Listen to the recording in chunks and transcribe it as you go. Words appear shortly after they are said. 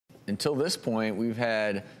until this point, we've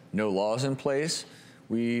had no laws in place.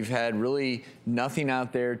 We've had really nothing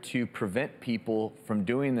out there to prevent people from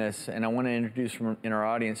doing this. And I want to introduce from in our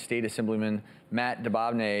audience State Assemblyman Matt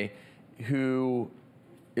DeBobney, who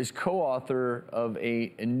is co-author of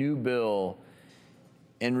a new bill,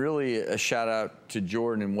 and really a shout out to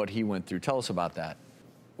Jordan and what he went through. Tell us about that.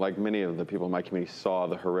 Like many of the people in my community saw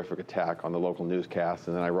the horrific attack on the local newscast,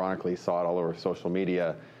 and then ironically saw it all over social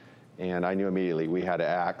media. And I knew immediately we had to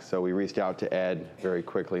act. So we reached out to Ed very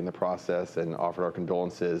quickly in the process and offered our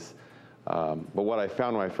condolences. But what I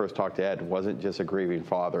found when I first talked to Ed wasn't just a grieving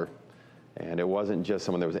father. And it wasn't just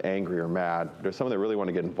someone that was angry or mad. There's someone that really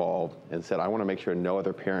wanted to get involved and said, I want to make sure no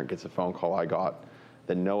other parent gets a phone call I got,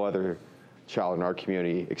 that no other child in our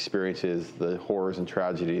community experiences the horrors and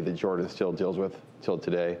tragedy that Jordan still deals with till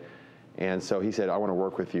today. And so he said, I want to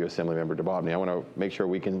work with you, Assemblymember DeBobney. I want to make sure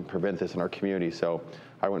we can prevent this in our community. So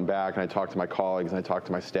I went back and I talked to my colleagues and I talked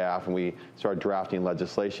to my staff, and we started drafting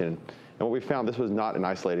legislation. And what we found, this was not an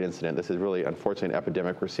isolated incident. This is really, unfortunately, an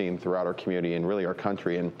epidemic we're seeing throughout our community and really our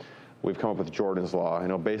country. And we've come up with Jordan's Law, and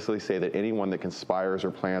it'll basically say that anyone that conspires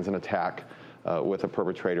or plans an attack with a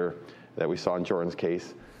perpetrator that we saw in Jordan's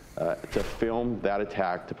case, to film that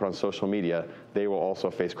attack, to put on social media, they will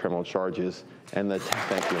also face criminal charges. And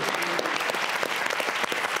thank you.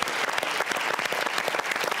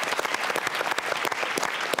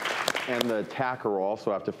 And the attacker will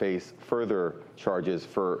also have to face further charges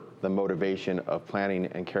for the motivation of planning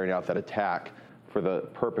and carrying out that attack for the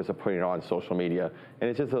purpose of putting it on social media. And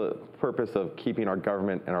it's just a purpose of keeping our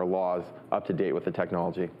government and our laws up to date with the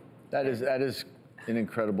technology. That is an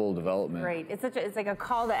incredible development. Right. It's like a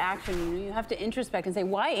call to action. You know, you have to introspect and say,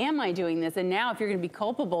 why am I doing this? And now if you're going to be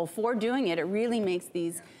culpable for doing it, it really makes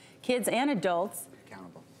these kids and adults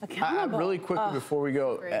accountable. Really quickly before we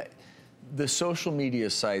go, the social media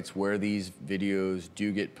sites where these videos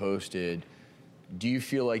do get posted, do you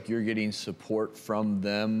feel like you're getting support from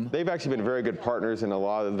them? They've actually been very good partners in a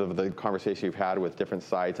lot of the conversation you've had with different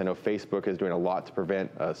sites. I know Facebook is doing a lot to prevent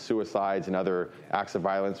suicides and other acts of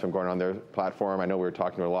violence from going on their platform. I know we were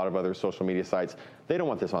talking to a lot of other social media sites. They don't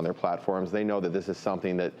want this on their platforms. They know that this is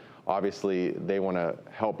something that obviously they want to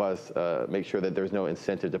help us make sure that there's no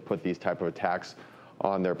incentive to put these type of attacks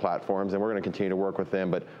on their platforms, and we're going to continue to work with them.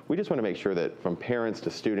 But we just want to make sure that from parents to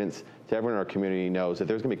students to everyone in our community knows that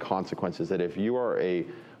there's going to be consequences, that if you are a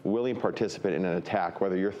willing participant in an attack,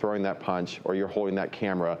 whether you're throwing that punch or you're holding that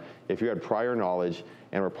camera, if you had prior knowledge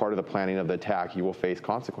and were part of the planning of the attack, you will face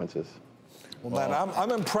consequences. Well, Matt, I'm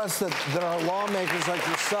impressed that our lawmakers like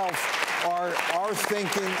yourself are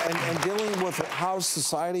thinking and dealing with how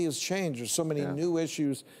society has changed. There's so many new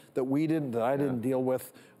issues that I didn't deal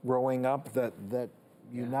with growing up that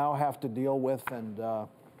you now have to deal with, and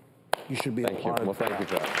you should be applauded. Well, thank you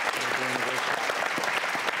for that.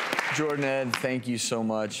 Jordan, Ed, thank you so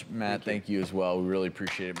much. Matt, thank you as well. We really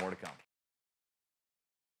appreciate it. More to come.